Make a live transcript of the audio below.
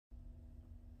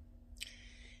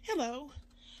Hello,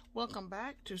 welcome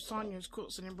back to Sonyas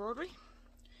Quilts and Embroidery.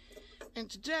 And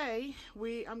today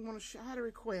I'm going to had a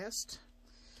request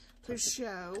to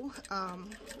show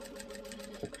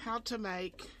how to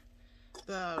make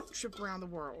the trip around the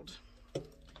world.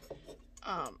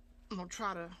 I'm going to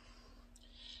try to.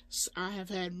 I have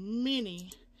had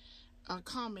many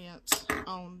comments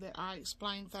on that I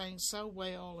explain things so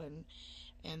well,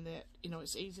 and that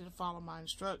it's easy to follow my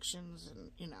instructions,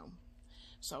 and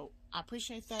so I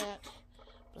appreciate that,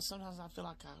 but sometimes I feel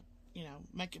like I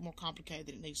make it more complicated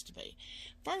than it needs to be.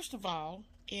 First of all,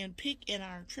 in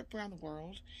our trip around the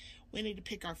world, we need to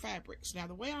pick our fabrics. Now,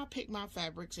 the way I pick my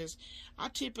fabrics is I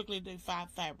typically do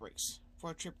 5 fabrics for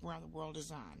a trip around the world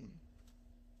design.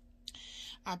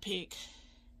 I pick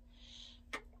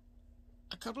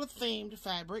a couple of themed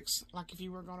fabrics, like if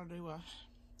you were going to do a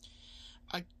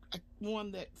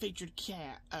one that featured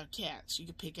cats, you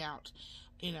could pick out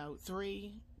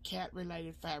 3 cat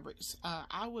related fabrics.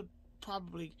 I would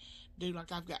probably do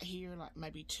like I've got here, like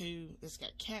maybe 2 that's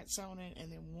got cats on it,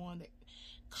 and then 1 that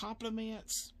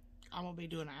complements. I'm gonna be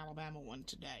doing an Alabama one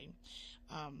today.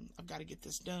 I've got to get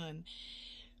this done,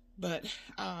 but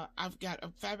I've got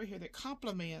a fabric here that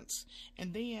complements,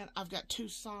 and then I've got 2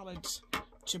 solids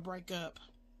to break up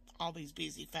all these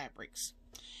busy fabrics.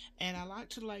 And I like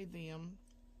to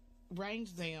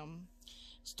arrange them,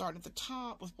 starting at the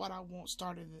top with what I want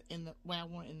started in the way I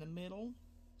want in the middle,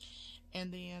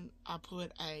 and then I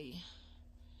put a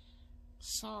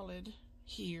solid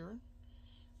here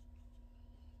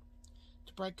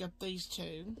to break up these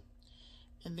 2,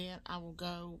 and then I will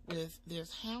go with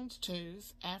this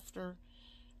houndstooth after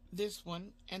this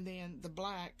one, and then the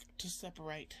black to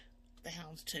separate the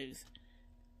houndstooth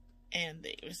and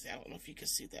the, I don't know if you can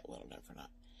see that well enough or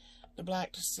not, the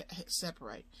black to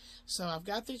separate. So I've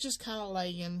got these just kind of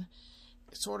laying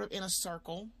sort of in a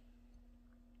circle,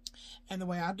 and the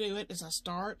way I do it is I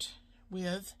start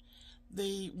with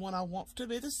the one I want to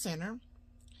be the center,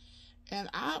 and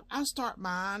I start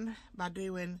mine by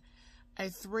doing a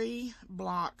 3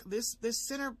 block. This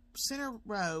center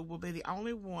row will be the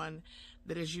only one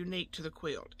that is unique to the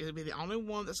quilt. It'll be the only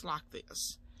one that's like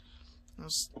this.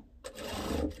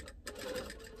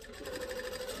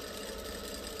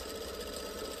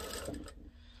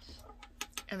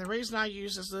 And the reason I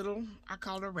use this little, I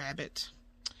call it a rabbit.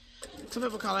 Some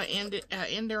people call it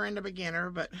ender and a beginner,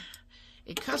 but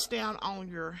it cuts down on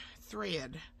your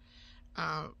thread.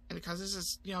 And because this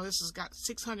has got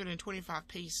 625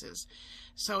 pieces,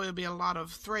 so it'll be a lot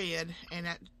of thread, and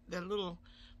that little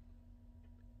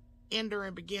ender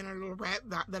and beginner little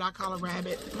that I call a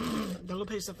rabbit, the little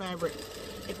piece of fabric,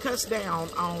 it cuts down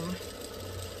on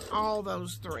all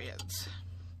those threads.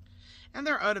 And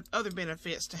there are other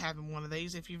benefits to having one of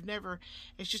these. If you've never,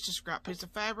 it's just a scrap piece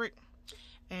of fabric,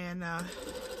 and I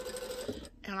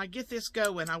get this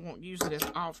going, I won't use it as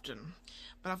often,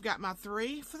 but I've got my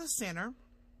 3 for the center.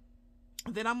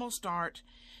 Then I'm gonna start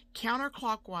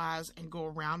counterclockwise and go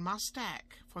around my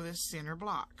stack for this center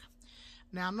block.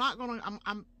 Now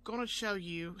I'm gonna show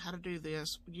you how to do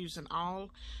this using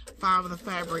all 5 of the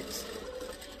fabrics,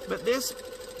 but this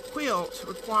quilt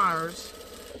requires,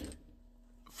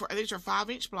 these are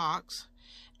 5-inch blocks,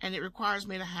 and it requires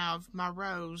me to have my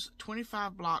rows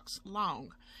 25 blocks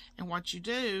long. And what you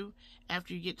do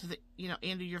after you get to the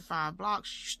end of your 5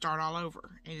 blocks, you start all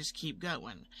over and just keep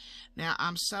going. Now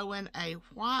I'm sewing a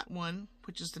white one,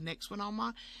 which is the next one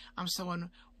on I'm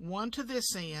sewing one to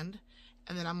this end,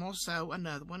 and then I'm going to sew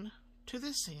another one to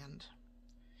this end.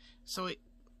 So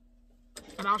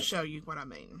and I'll show you what I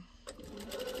mean.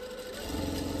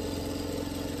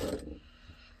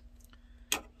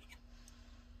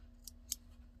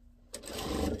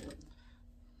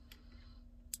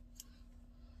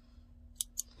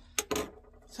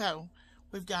 So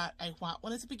we've got a white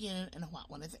one at the beginning and a white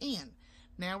one at the end.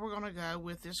 Now we're going to go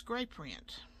with this gray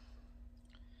print.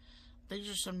 These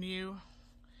are some new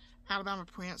Alabama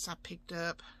prints I picked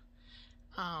up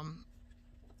at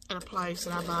a place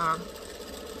that I buy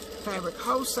fabric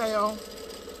wholesale,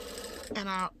 and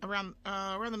around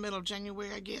the middle of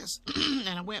January, I guess.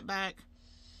 And I went back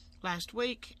last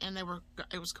week, and it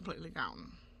was completely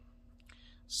gone.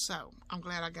 So I'm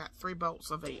glad I got 3 bolts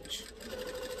of each.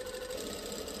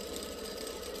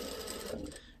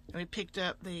 And we picked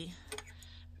up the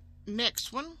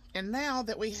next one, and now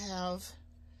that we have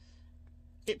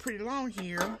it pretty long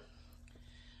here,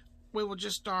 we will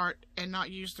just start and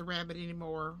not use the rabbit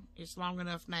anymore. It's long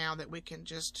enough now that we can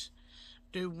just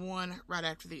do one right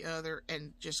after the other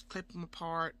and just clip them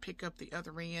apart, pick up the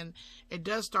other end. It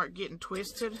does start getting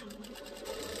twisted,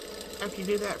 after you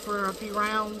do that for a few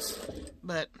rounds,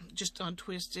 but just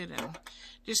untwist it and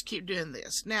just keep doing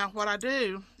this. Now, what I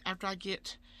do after I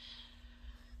get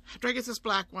this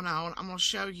black one on, I'm going to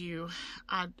show you.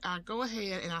 I go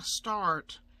ahead and I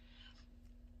start.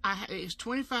 It's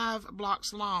 25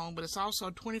 blocks long, but it's also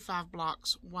 25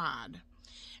 blocks wide.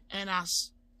 And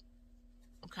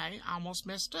okay, I almost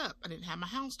messed up. I didn't have my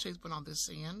houndstooth put on this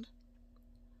end.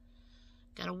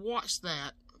 Got to watch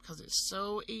that, because it's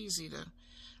so easy to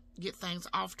get things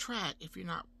off track if you're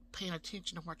not paying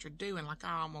attention to what you're doing, like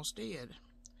I almost did.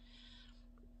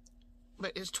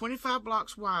 But it's 25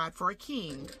 blocks wide for a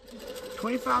king.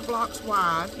 25 blocks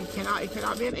wide. It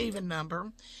cannot be an even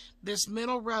number. This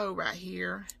middle row right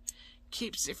here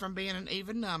keeps it from being an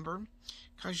even number,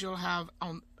 because you'll have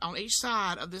on each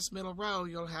side of this middle row,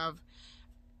 you'll have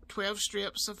 12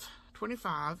 strips of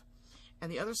 25,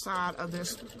 and the other side of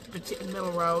this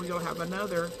middle row, you'll have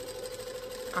another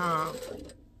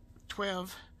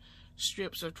 12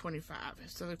 strips of 25.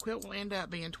 So the quilt will end up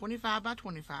being 25 by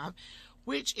 25,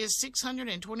 which is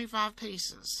 625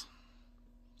 pieces.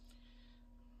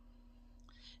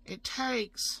 It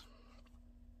takes,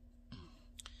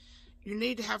 you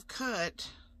need to have cut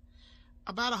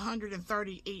about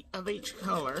 130 of each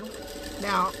color.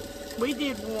 Now, we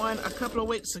did one a couple of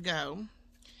weeks ago,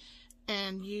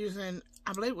 and using,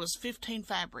 I believe it was 15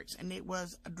 fabrics, and it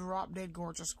was a drop dead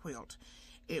gorgeous quilt.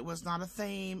 It was not a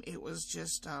theme. It was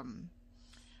just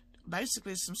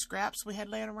basically some scraps we had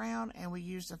laying around, and we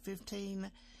used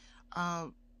 15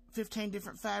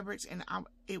 different fabrics, and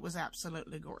it was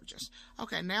absolutely gorgeous.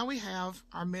 Okay, now we have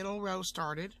our middle row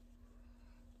started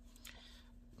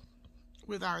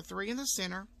with our 3 in the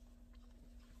center,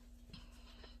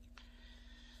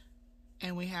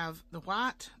 and we have the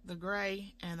white, the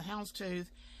gray, and the houndstooth,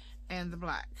 and the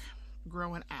black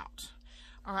growing out.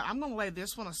 All right, I'm going to lay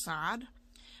this one aside.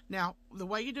 Now, the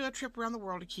way you do a trip around the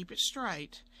world to keep it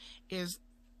straight is,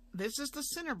 this is the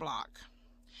center block.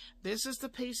 This is the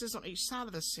pieces on each side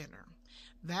of the center.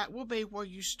 That will be where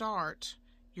you start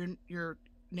your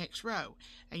next row.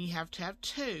 And you have to have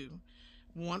 2,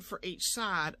 one for each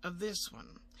side of this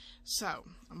one. So,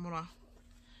 I'm going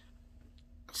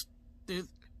to do,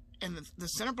 and the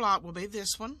center block will be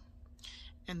this one.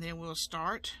 And then we'll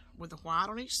start with the white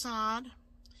on each side.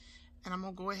 And I'm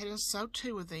going to go ahead and sew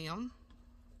 2 of them.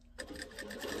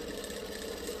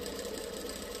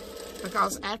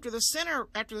 Because after the center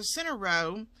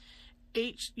row,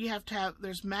 you have to have,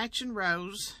 there's matching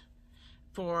rows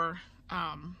for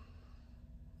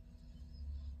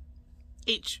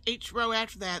each row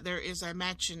after that. There is a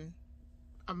matching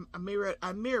a mirrored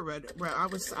row. I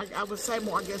would say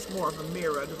more, I guess more of a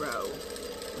mirrored row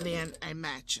than a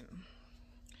matching.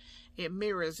 It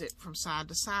mirrors it from side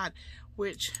to side,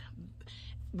 which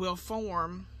will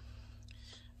form.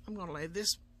 I'm going to lay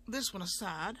this one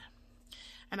aside,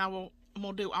 and I'm going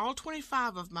to do all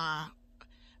 25 of my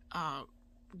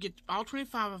get all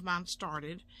 25 of mine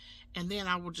started, and then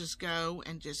I will just go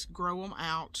and just grow them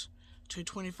out to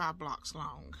 25 blocks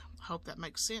long. Hope that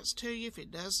makes sense to you. If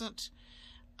it doesn't,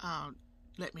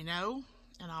 let me know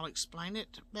and I'll explain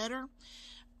it better.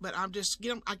 But I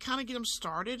kind of get them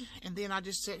started, and then I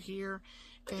just sit here,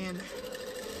 and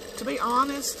to be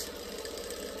honest,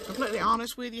 completely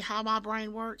honest with you, how my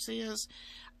brain works is,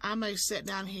 I may sit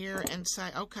down here and say,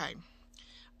 okay,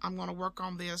 I'm going to work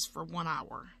on this for 1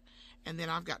 hour, and then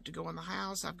I've got to go in the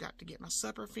house, I've got to get my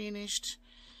supper finished,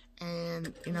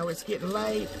 and you know, it's getting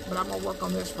late, but I'm going to work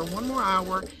on this for 1 more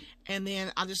hour, and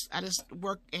then I just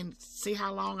work and see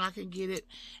how long I can get it.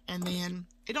 And then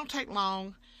it don't take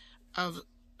long of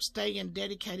staying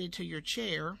dedicated to your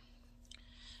chair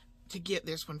to get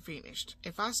this one finished.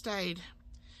 If I stayed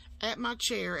at my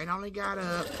chair and only got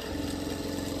up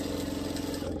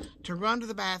to run to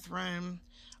the bathroom,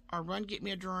 or run get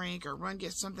me a drink, or run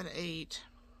get something to eat,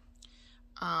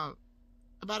 about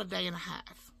a day and a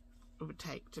half it would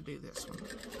take to do this one.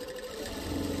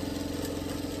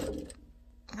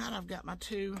 Alright, I've got my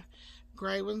 2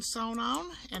 gray ones sewn on,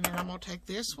 and then I'm going to take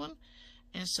this one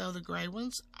and sew the gray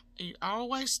ones. You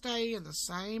always stay in the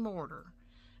same order.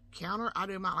 I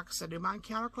do mine, like I said, do mine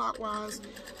counterclockwise.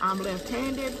 I'm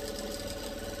left-handed,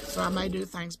 so I may do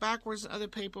things backwards than other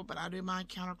people, but I do mine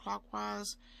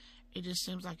counterclockwise. It just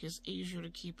seems like it's easier to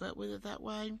keep up with it that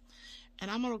way. And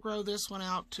I'm going to grow this one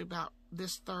out to about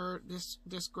this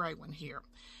gray one here.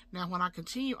 Now, when I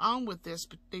continue on with these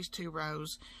 2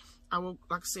 rows, I will,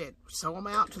 like I said, sew them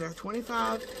out to their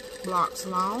 25 blocks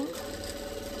long.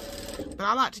 But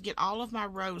I like to get all of my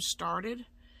rows started,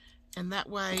 and that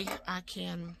way I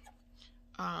can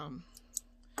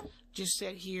just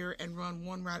sit here and run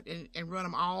one right and run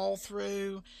them all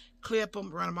through, clip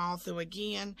them, run them all through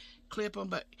again, clip them,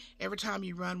 but every time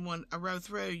you run a row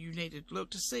through, you need to look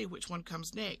to see which one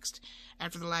comes next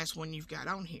after the last one you've got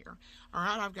on here. All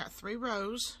right, I've got 3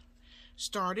 rows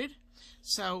started.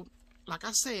 So, like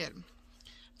I said,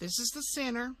 this is the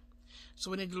center.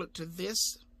 So we need to look to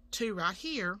this 2 right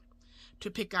here to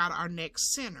pick out our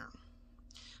next center.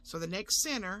 So the next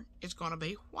center is going to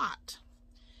be white.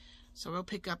 So we'll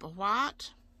pick up a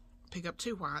white, pick up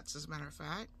 2 whites as a matter of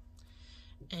fact,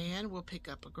 and we'll pick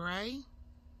up a gray.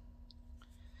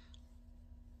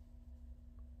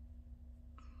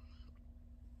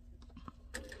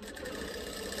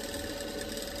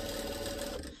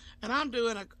 And I'm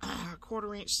doing a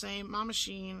 1/4 inch seam. My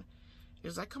machine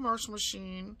is a commercial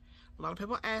machine. A lot of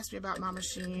people ask me about my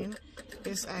machine.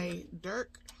 It's a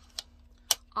Dirk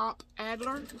Op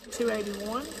Adler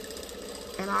 281,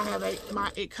 and I have it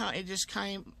just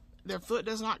came. The foot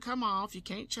does not come off. You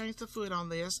can't change the foot on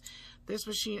this. This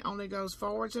machine only goes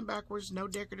forwards and backwards. No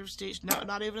decorative stitch. No,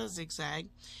 not even a zigzag.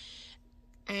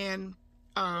 And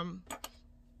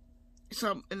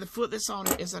so, and the foot that's on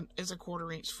it is a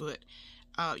 1/4 inch foot.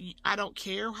 I don't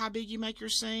care how big you make your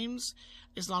seams,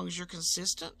 as long as you're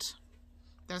consistent.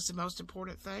 That's the most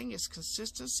important thing, is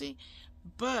consistency.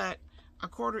 But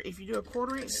if you do a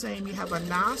 1/4 inch seam, you have a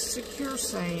nice secure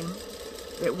seam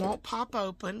that won't pop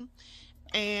open,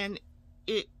 and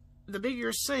the bigger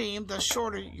your seam, the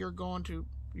shorter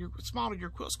smaller your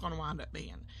quilt's going to wind up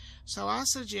being. So I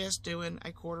suggest doing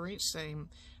a 1/4 inch seam.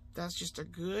 That's just a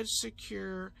good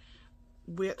secure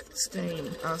width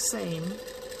seam.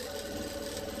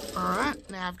 All right,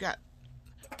 now I've got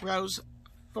rows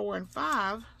 4 and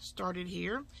 5 started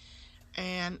here,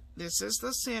 and this is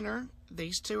the center.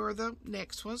 These 2 are the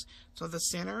next ones. So the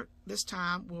center this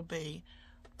time will be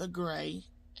the gray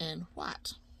and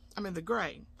white. The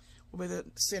gray will be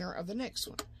the center of the next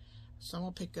one. So I'm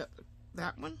going to pick up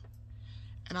that one,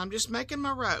 and I'm just making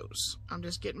my rows. I'm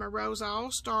just getting my rows all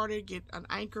started, get an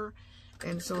anchor,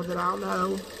 and so that I'll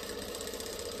know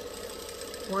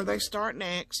where they start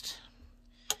next.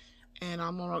 And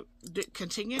I'm going to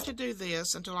continue to do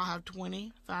this until I have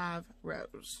 25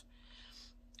 rows.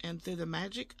 And through the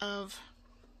magic of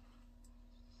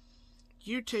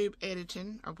YouTube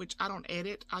editing, of which I don't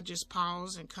edit, I just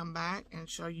pause and come back and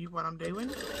show you what I'm doing.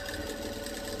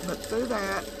 But through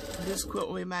that, this quilt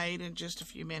will be made in just a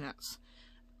few minutes.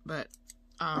 But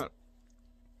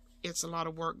it's a lot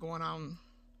of work going on.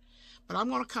 But I'm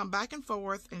going to come back and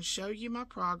forth and show you my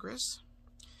progress.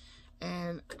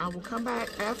 And I will come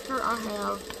back after I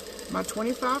have my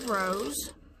 25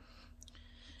 rows,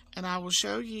 and I will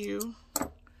show you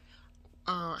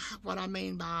what I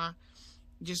mean by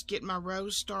just getting my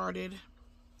rows started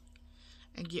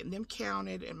and getting them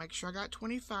counted and make sure I got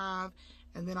 25,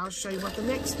 and then I'll show you what the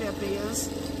next step is.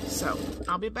 So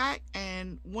I'll be back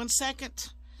in 1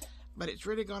 second, but it's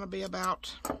really going to be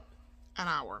about an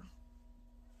hour.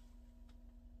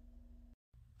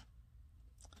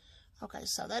 Okay,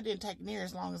 so that didn't take near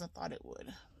as long as I thought it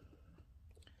would.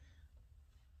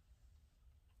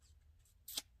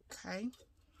 Okay.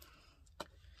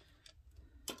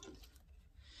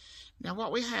 Now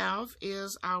what we have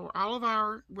is all of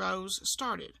our rows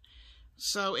started.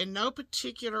 So in no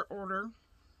particular order,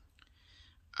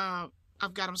 I've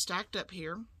got them stacked up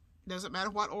here. Doesn't matter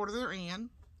what order they're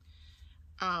in.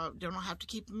 Don't have to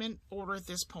keep them in order at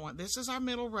this point. This is our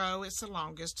middle row. It's the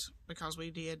longest because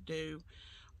we did do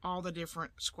all the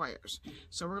different squares.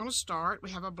 So we're going to start.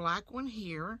 We have a black one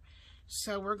here,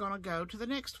 so we're going to go to the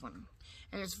next one.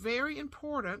 And it's very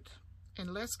important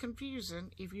and less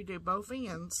confusing if you do both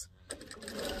ends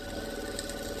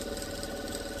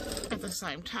at the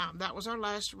same time. That was our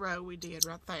last row we did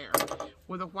right there,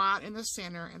 with the white in the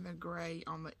center and the gray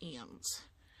on the ends.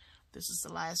 This is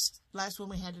the last one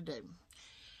we had to do.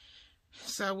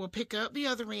 So we'll pick up the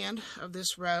other end of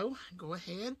this row, go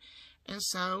ahead and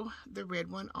sew the red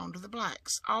one onto the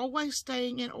blacks. Always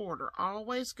staying in order,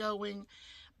 always going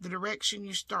the direction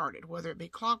you started, whether it be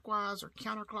clockwise or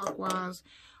counterclockwise,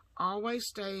 always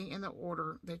staying in the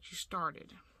order that you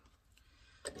started.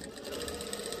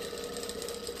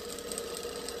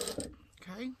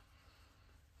 Okay,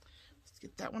 let's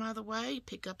get that one out of the way,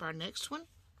 pick up our next one.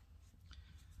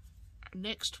 Our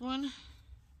next one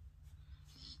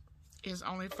is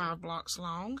only 5 blocks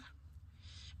long.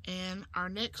 And our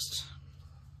next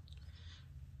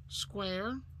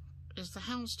square is the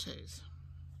houndstooth.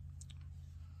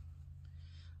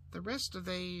 The rest of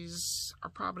these are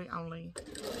probably only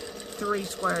 3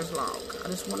 squares long. I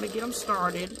just wanted to get them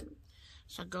started,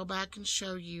 so I'll go back and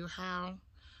show you how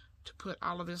to put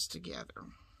all of this together.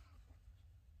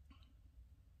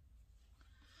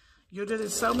 You'll do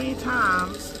this so many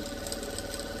times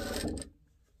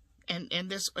and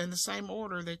this in the same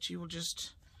order that you will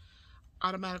just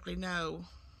automatically know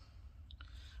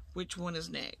which one is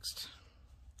next.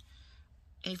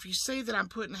 And if you see that I'm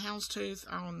putting houndstooth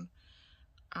on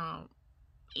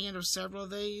end of several of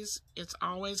these, it's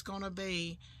always going to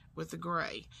be with the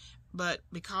gray. But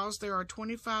because there are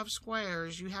 25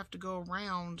 squares, you have to go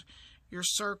around your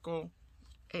circle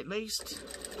at least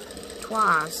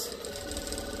twice.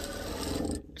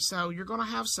 So you're going to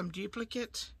have some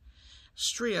duplicate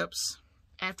strips.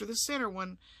 After the center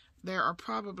one, there are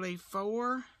probably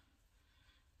 4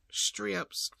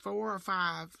 or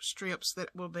 5 strips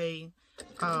that will be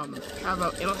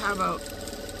it'll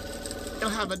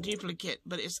have a duplicate,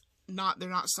 but they're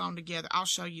not sewn together. I'll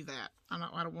show you that. I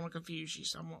don't want to confuse you,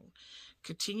 so I'm going to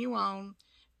continue on,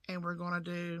 and we're going to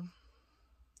do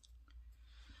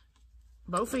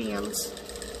both ends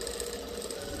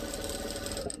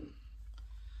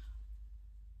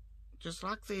just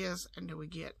like this, and then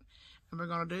and we're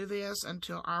going to do this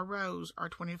until our rows are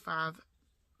 25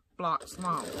 blocks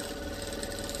long.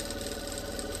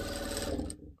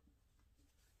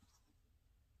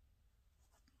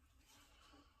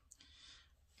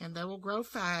 And they will grow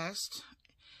fast.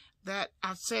 That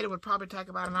I said it would probably take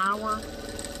about an hour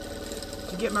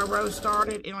to get my row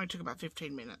started. It only took about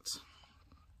 15 minutes.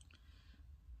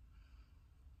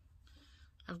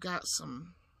 I've got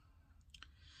some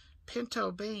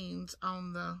pinto beans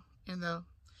on and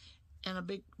a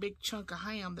big chunk of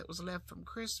ham that was left from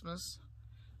Christmas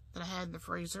that I had in the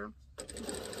freezer.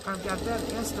 I've got that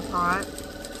Instapot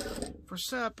for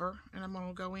supper, and I'm going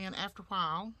to go in after a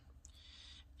while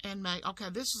and make,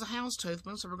 okay, this is a houndstooth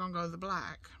one, so we're going to go to the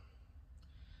black,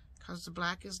 because the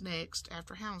black is next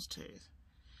after houndstooth.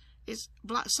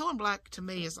 Sewing black to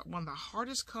me is one of the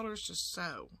hardest colors to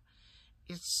sew.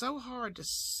 It's so hard to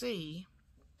see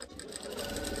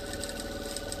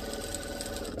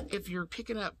if you're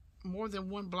picking up more than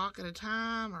one block at a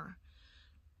time,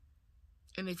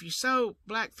 and if you sew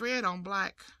black thread on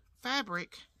black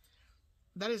fabric,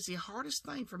 that is the hardest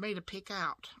thing for me to pick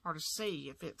out or to see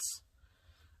if it's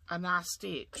a nice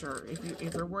stitch, or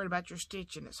if you're worried about your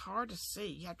stitching. It's hard to see.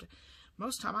 You have to,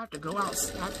 most of the time I have to go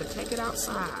out, I have to take it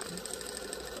outside.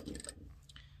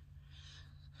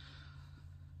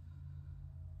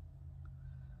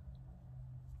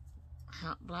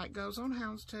 Black goes on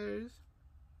houndstooth.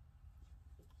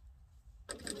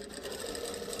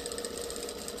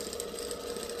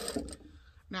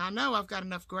 Now I know I've got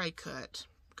enough gray cut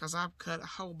because I've cut a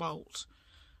whole bolt.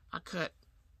 I cut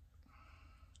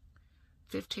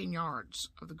 15 yards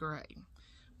of the gray,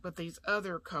 but these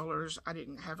other colors I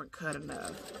haven't cut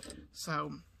enough.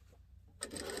 So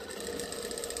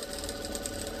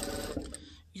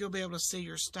you'll be able to see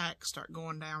your stack start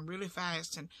going down really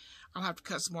fast, and I'll have to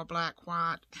cut some more black,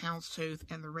 white, houndstooth,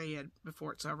 and the red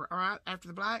before it's over. All right, after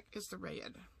the black is the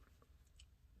red.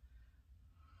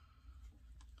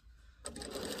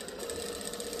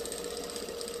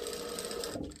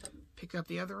 Pick up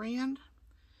the other end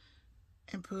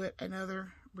and put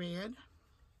another red.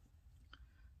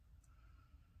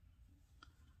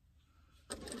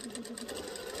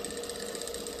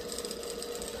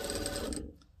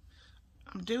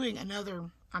 I'm doing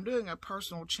a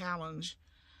personal challenge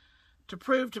to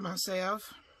prove to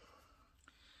myself,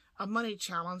 a money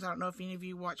challenge. I don't know if any of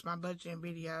you watch my budgeting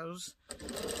videos.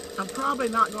 I'm probably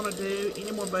not going to do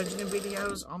any more budgeting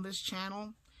videos on this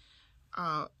channel.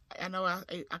 I know I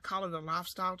call it a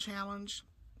lifestyle challenge,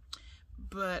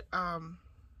 but I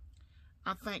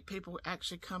think people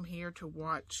actually come here to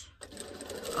watch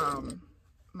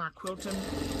my quilting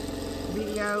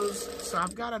videos. So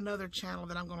I've got another channel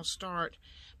that I'm going to start,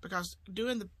 because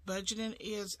doing the budgeting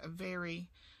is a very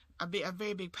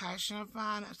big passion of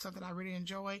mine. It's something I really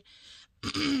enjoy.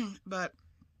 But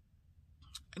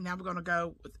now we're going to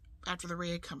go with, after the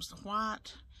red comes the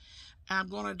white. I'm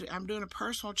doing a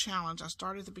personal challenge. I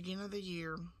started at the beginning of the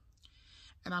year,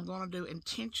 and I'm going to do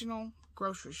intentional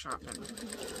grocery shopping,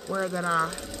 where that I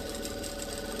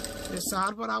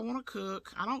decide what I want to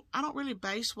cook. I don't really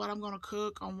base what I'm going to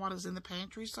cook on what is in the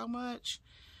pantry so much.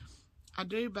 I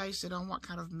do base it on what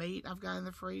kind of meat I've got in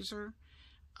the freezer.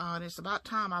 And it's about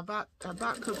time. I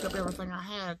about cooked up everything I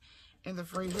had in the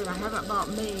freezer, and I haven't bought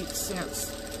meat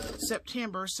since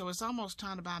September, so it's almost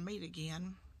time to buy meat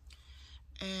again.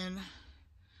 And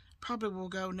probably will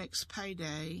go next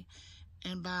payday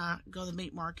and go to the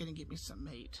meat market and get me some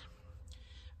meat.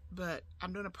 But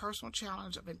I'm doing a personal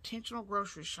challenge of intentional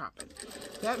grocery shopping.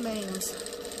 That means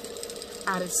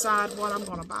I decide what I'm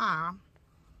going to buy,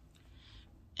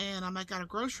 and I make out a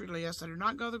grocery list. I do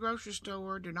not go to the grocery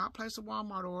store, do not place a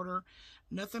Walmart order,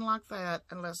 nothing like that,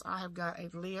 unless I have got a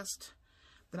list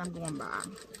that I'm going by.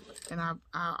 And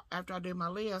after I do my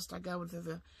list, I go into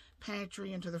the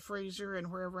pantry, into the freezer,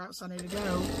 and wherever else I need to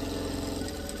go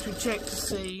to check to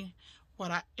see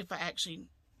what I actually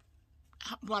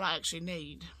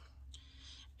need.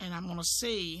 And I'm going to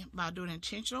see, by doing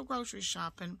intentional grocery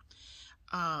shopping,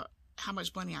 how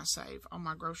much money I save on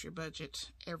my grocery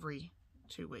budget every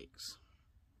 2 weeks.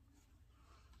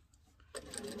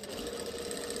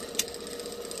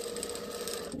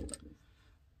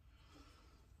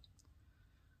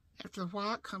 After the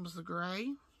white comes the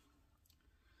gray.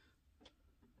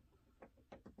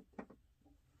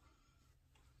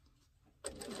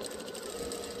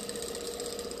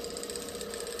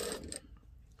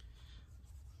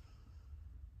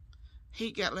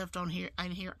 Heat got left on here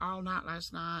in here all night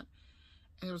last night.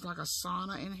 And it was like a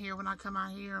sauna in here when I come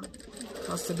out here.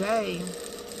 Because today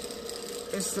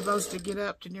it's supposed to get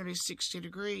up to nearly 60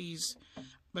 degrees.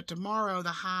 But tomorrow the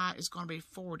high is going to be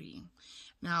 40.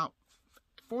 Now,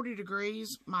 40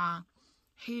 degrees, my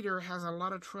heater has a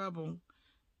lot of trouble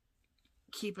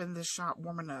keeping this shop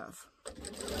warm enough.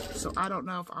 So I don't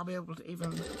know if I'll be able to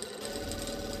even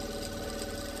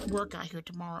work out here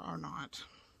tomorrow or not.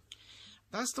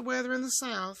 That's the weather in the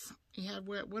South. You have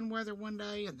one weather one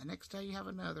day, and the next day you have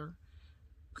another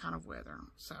kind of weather.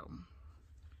 So,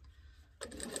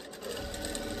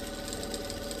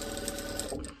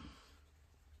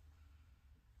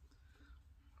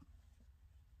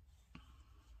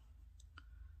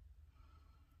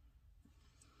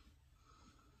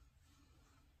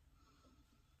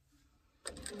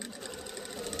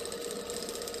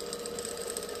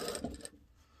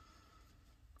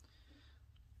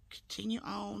 continue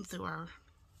on through our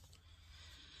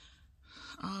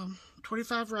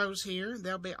 25 rows here.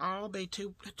 They'll all be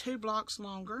two blocks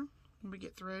longer when we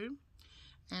get through,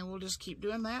 and we'll just keep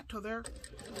doing that till they're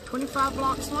 25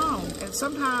 blocks long. And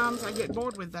sometimes I get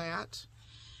bored with that,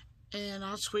 and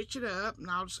I'll switch it up, and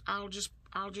I'll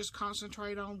just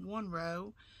concentrate on one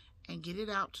row and get it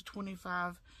out to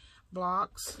 25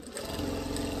 blocks,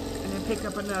 and then pick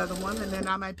up another one, and then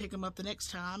I may pick them up the next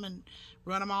time and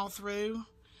run them all through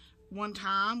one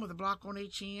time with a block on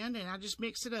each end, and I just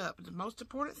mix it up. The most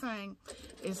important thing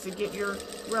is to get your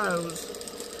rows.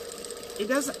 It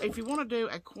doesn't, if you want to do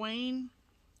a queen,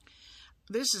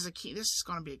 this is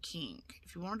going to be a king.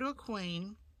 If you want to do a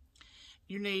queen,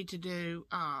 you need to do,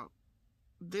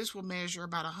 this will measure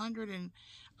about 110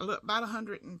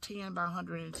 by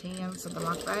 110, something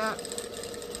like that.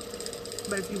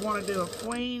 But if you want to do a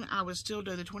queen, I would still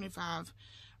do the 25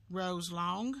 rows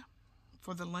long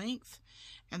for the length.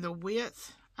 And the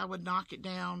width, I would knock it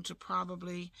down to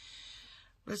probably,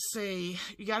 let's see,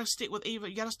 you got to stick with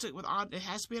odd, it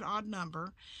has to be an odd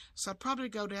number. So I'd probably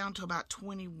go down to about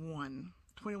 21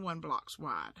 blocks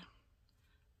wide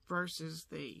versus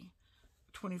the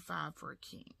 25 for a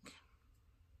king.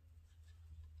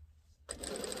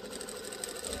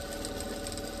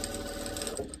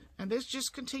 And this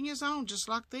just continues on just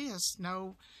like this.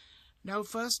 No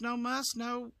fuss, no muss,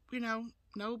 no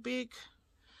big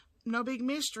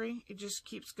mystery. It just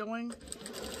keeps going.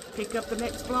 Pick up the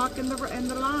next block in the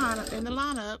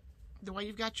lineup, the way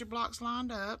you've got your blocks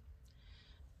lined up,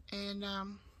 and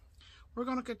I'm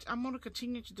gonna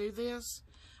continue to do this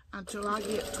until I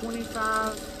get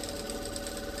 25,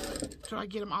 till I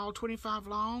get them all 25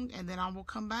 long, and then I will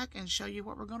come back and show you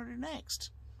what we're gonna do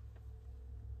next.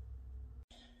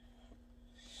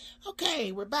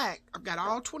 Okay, we're back. I've got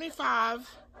all 25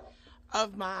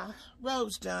 of my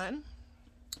rows done.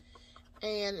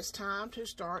 And it's time to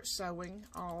start sewing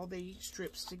all the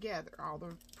strips together. All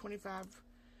the 25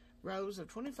 rows of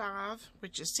 25,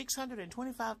 which is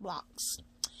 625 blocks.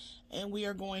 And we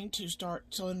are going to start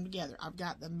sewing them together. I've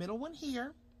got the middle one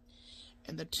here,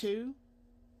 and the two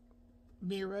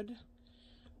mirrored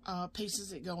pieces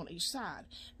that go on each side.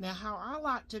 Now, how I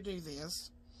like to do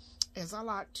this is I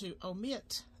like to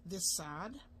omit this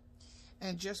side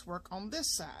and just work on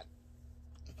this side.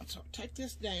 So take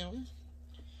this down,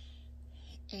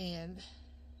 and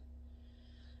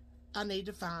I need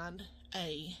to find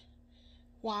a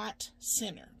white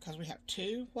center because we have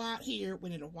two white here. We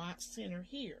need a white center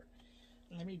here.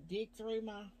 Let me dig through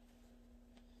my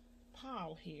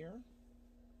pile here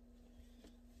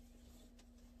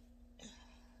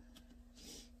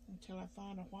until I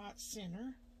find a white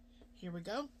center. Here we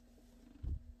go.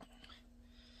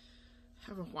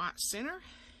 Have a white center,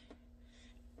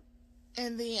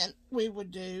 and then we would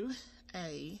do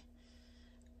a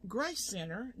gray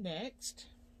center next.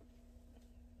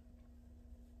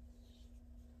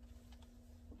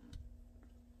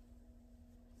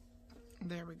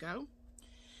 There we go.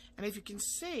 And if you can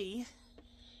see,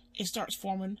 it starts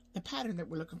forming the pattern that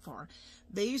we're looking for.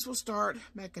 These will start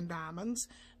making diamonds.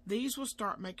 These will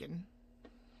start making,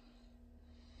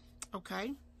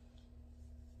 okay.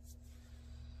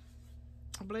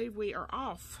 I believe we are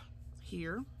off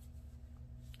here.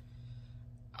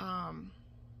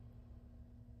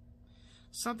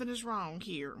 Something is wrong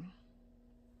here,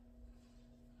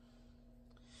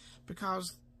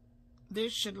 because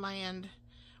this should land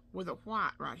with a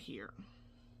white right here.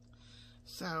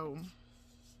 So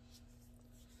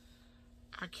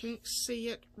I can't see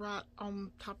it right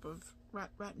on top of right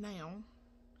now.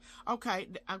 Okay,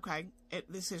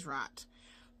 this is right.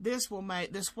 This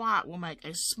white will make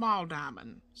a small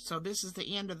diamond. So this is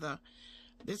the end of the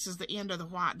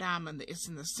white diamond that is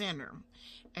in the center,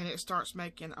 and it starts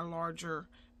making a larger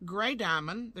gray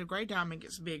diamond. The gray diamond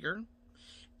gets bigger,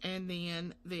 and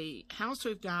then the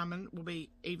houndstooth diamond will be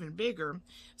even bigger.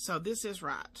 So this is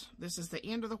right. This is the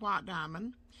end of the white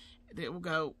diamond. It will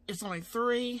go, it's only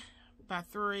 3 by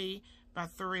 3 by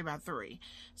 3 by 3.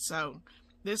 So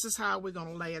this is how we're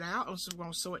going to lay it out. So we're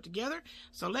going to sew it together.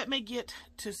 So let me get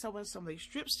to sewing some of these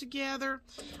strips together.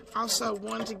 I'll sew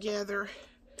one together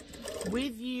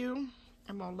with you.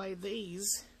 I'm going to lay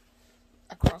these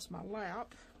across my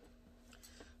lap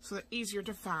so they're easier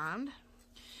to find.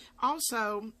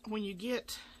 Also, when you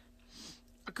get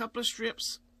a couple of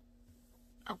strips,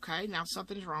 okay, now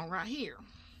something's wrong right here.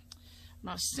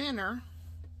 My center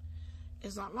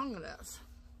is not long enough.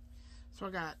 So I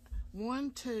got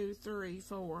 1, 2, 3,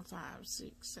 4, 5,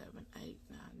 6, 7, 8,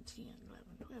 9, 10, 11,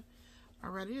 12. All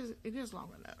right, it is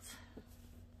long enough.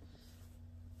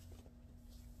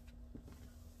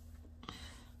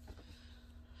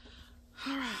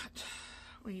 All right,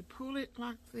 when you pull it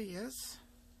like this,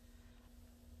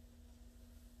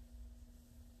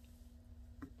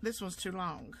 this one's too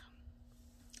long.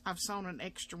 I've sewn an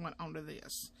extra one onto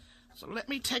this. So let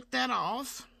me take that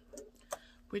off,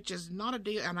 which is not a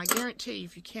deal, and I guarantee you,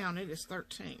 if you count it, it's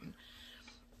 13.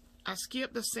 I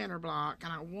skipped the center block,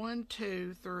 and I 1,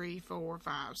 2, 3, 4,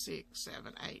 5, 6,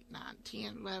 7, 8, 9,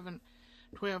 10, 11,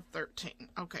 12, 13.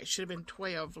 Okay, should have been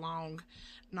 12 long,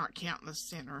 not counting the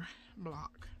center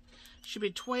block. Should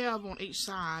be 12 on each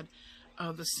side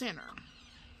of the center.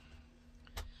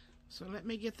 So let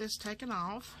me get this taken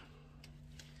off,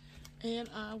 and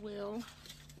I will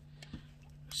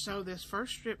sew this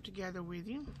first strip together with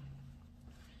you,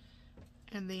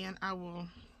 and then I will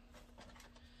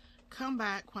come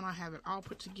back when I have it all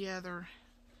put together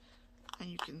and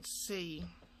you can see.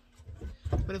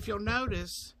 But if you'll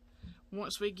notice,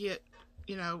 once we get,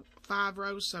 5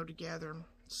 rows sewn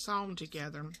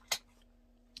together,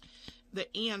 the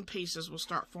end pieces will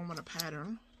start forming a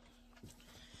pattern,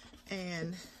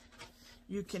 and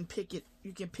you can pick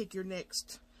your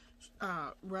next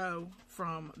row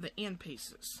from the end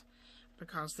pieces,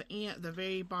 because the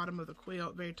very bottom of the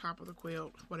quilt, very top of the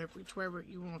quilt, whichever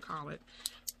you want to call it,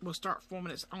 will start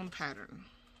forming its own pattern.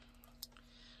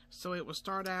 So it will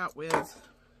start out with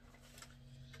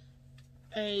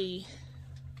a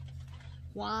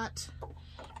white,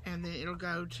 and then it'll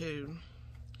go to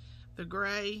the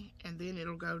gray, and then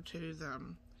it'll go to the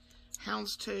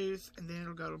houndstooth, and then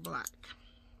it'll go to black.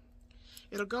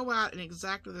 It'll go out in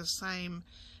exactly the same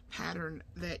pattern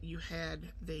that you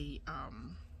had the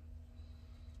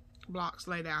blocks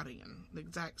laid out in, the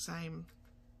exact same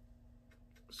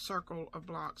circle of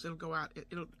blocks. It'll go out,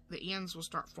 the ends will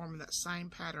start forming that same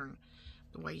pattern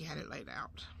the way you had it laid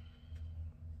out.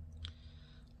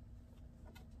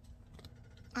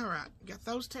 Alright, got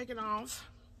those taken off.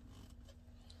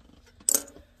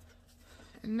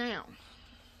 And now,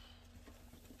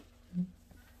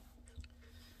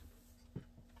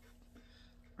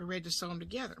 we're ready to sew them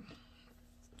together.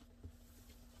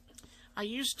 I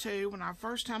used to, when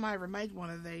first time I ever made one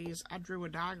of these, I drew a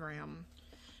diagram,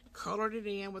 colored it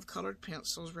in with colored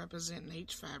pencils representing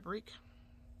each fabric,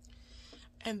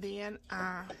 and then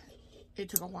it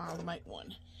took a while to make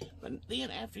one. But then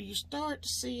after you start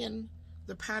seeing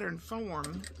the pattern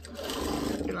form,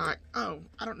 you're like, oh,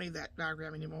 I don't need that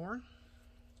diagram anymore.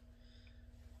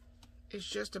 It's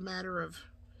just a matter of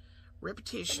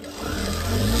repetition.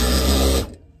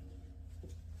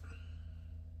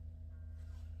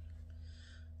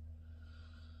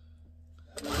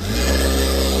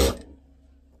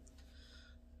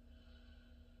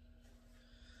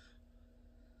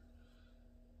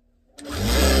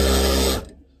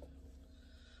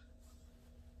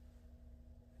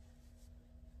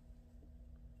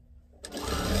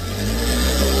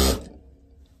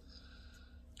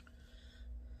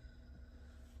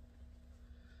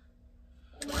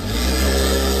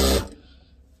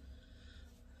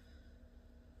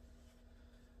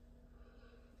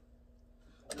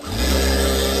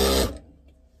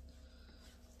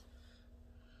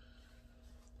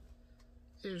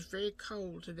 is very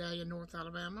cold today in North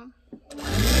Alabama.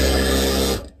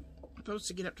 Supposed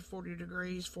to get up to 40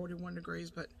 degrees, 41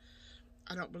 degrees, but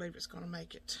I don't believe it's going to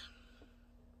make it.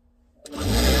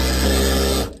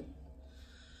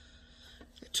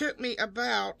 It took me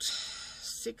about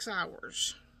 6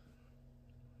 hours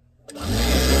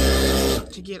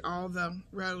to get all the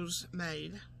rows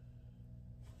made.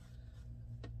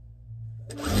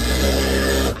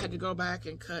 I had to go back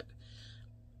and cut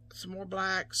some more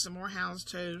black, some more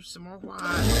houndstooth, some more white,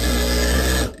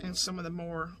 and some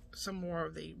more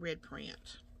of the red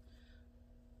print,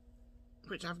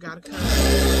 which I've got to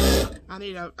cut. I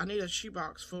need a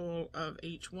shoebox full of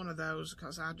each one of those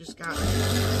because I just got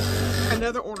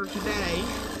another order today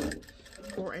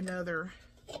for another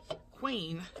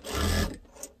queen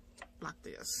like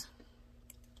this.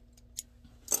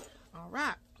 All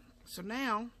right, so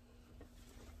now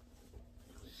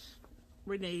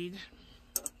we need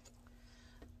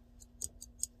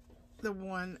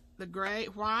the gray,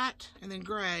 white, and then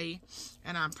gray,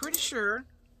 and I'm pretty sure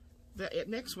that the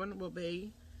next one will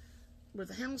be with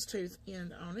the houndstooth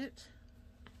end on it.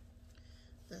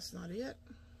 That's not it.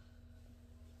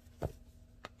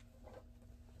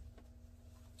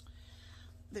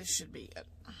 This should be it.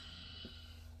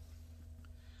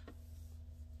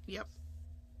 Yep.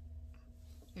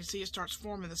 You see it starts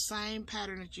forming the same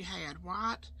pattern that you had.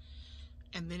 White,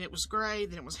 and then it was gray,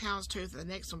 then it was houndstooth, and the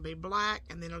next one will be black,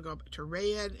 and then it'll go to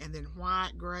red, and then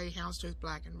white, gray, houndstooth,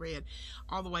 black, and red.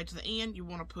 All the way to the end, you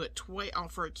want to put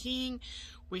 12 for a king.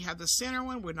 We have the center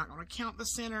one. We're not going to count the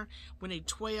center. We need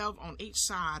 12 on each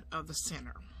side of the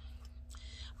center.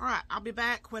 All right, I'll be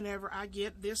back whenever I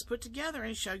get this put together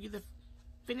and show you the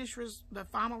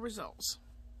final results.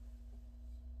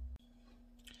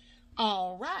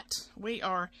 All right, we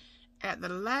are at the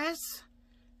last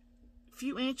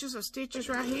few inches of stitches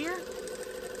right here.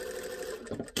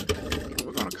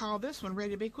 We're going to call this one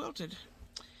ready to be quilted.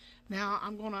 Now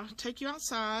I'm going to take you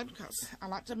outside because I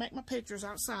like to make my pictures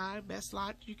outside, best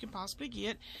light you can possibly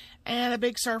get, and a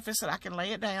big surface that I can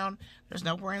lay it down. There's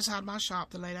nowhere inside my shop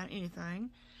to lay down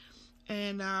anything.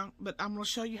 And but I'm going to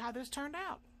show you how this turned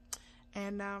out.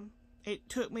 And it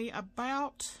took me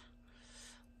about,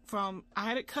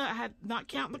 I had not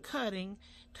counting the cutting,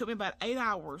 it took me about 8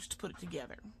 hours to put it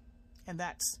together. And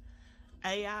that's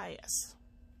AIS.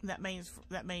 That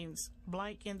means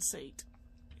blank in seat,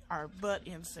 or butt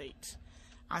in seat.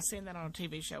 I seen that on a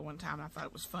TV show one time and I thought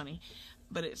it was funny.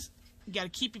 But it's, you got to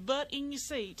keep your butt in your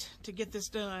seat to get this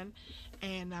done.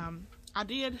 And I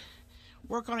did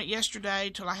work on it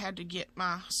yesterday till I had to get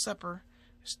my supper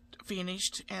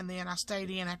finished, and then I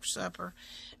stayed in after supper,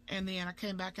 and then I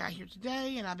came back out here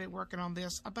today, and I've been working on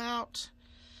this about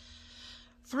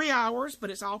 3 hours, but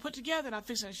it's all put together, and I'm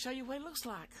fixing to show you what it looks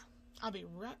like.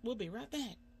 We'll be right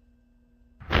back.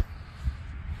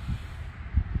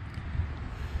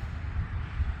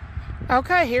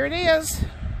 Okay, here it is,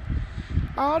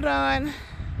 all done.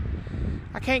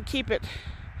 I can't keep it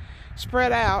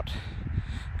spread out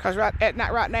because right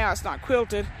now it's not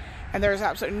quilted, and there's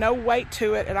absolutely no weight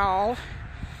to it at all,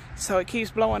 so it keeps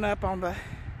blowing up on the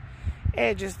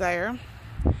edges there.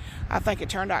 I think it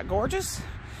turned out gorgeous.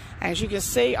 As you can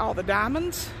see, all the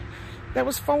diamonds that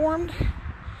was formed,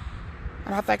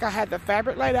 and I think I had the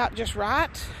fabric laid out just right.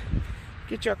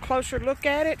 Get you a closer look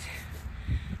at it.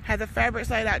 Had the fabrics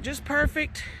laid out just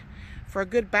perfect for a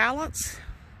good balance.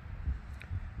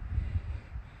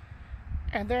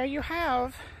 And there you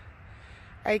have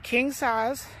a king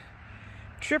size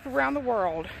trip around the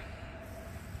world.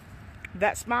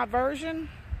 That's my version,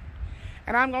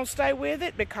 and I'm going to stay with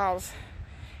it because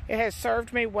it has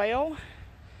served me well.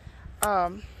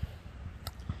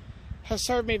 Has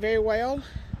served me very well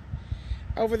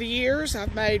over the years.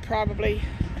 I've made probably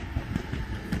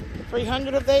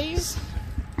 300 of these.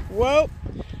 Whoa,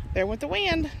 there went the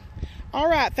wind. All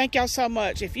right, thank y'all so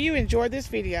much. If you enjoyed this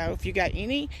video, if you got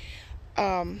any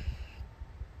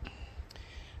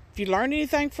if you learned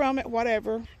anything from it,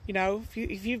 whatever, you know,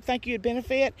 if you think you'd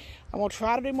benefit, I'm going to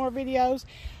try to do more videos.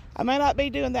 I may not be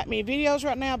doing that many videos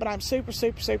right now, but I'm super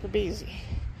busy.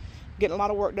 Getting a lot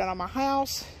of work done on my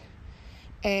house,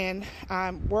 and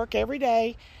I work every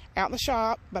day out in the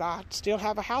shop, but I still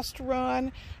have a house to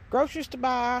run, groceries to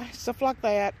buy, stuff like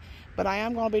that. But I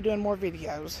am going to be doing more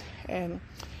videos, and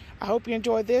I hope you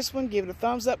enjoyed this one. Give it a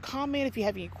thumbs up. Comment if you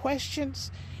have any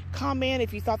questions. Comment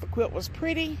if you thought the quilt was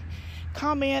pretty.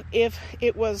 Comment if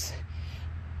it was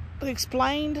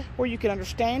explained where you can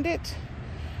understand it.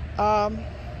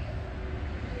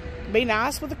 Be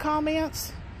nice with the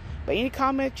comments, but any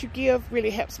comment you give really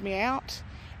helps me out.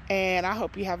 And I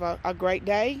hope you have a great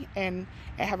day and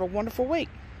have a wonderful week.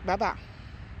 Bye-bye.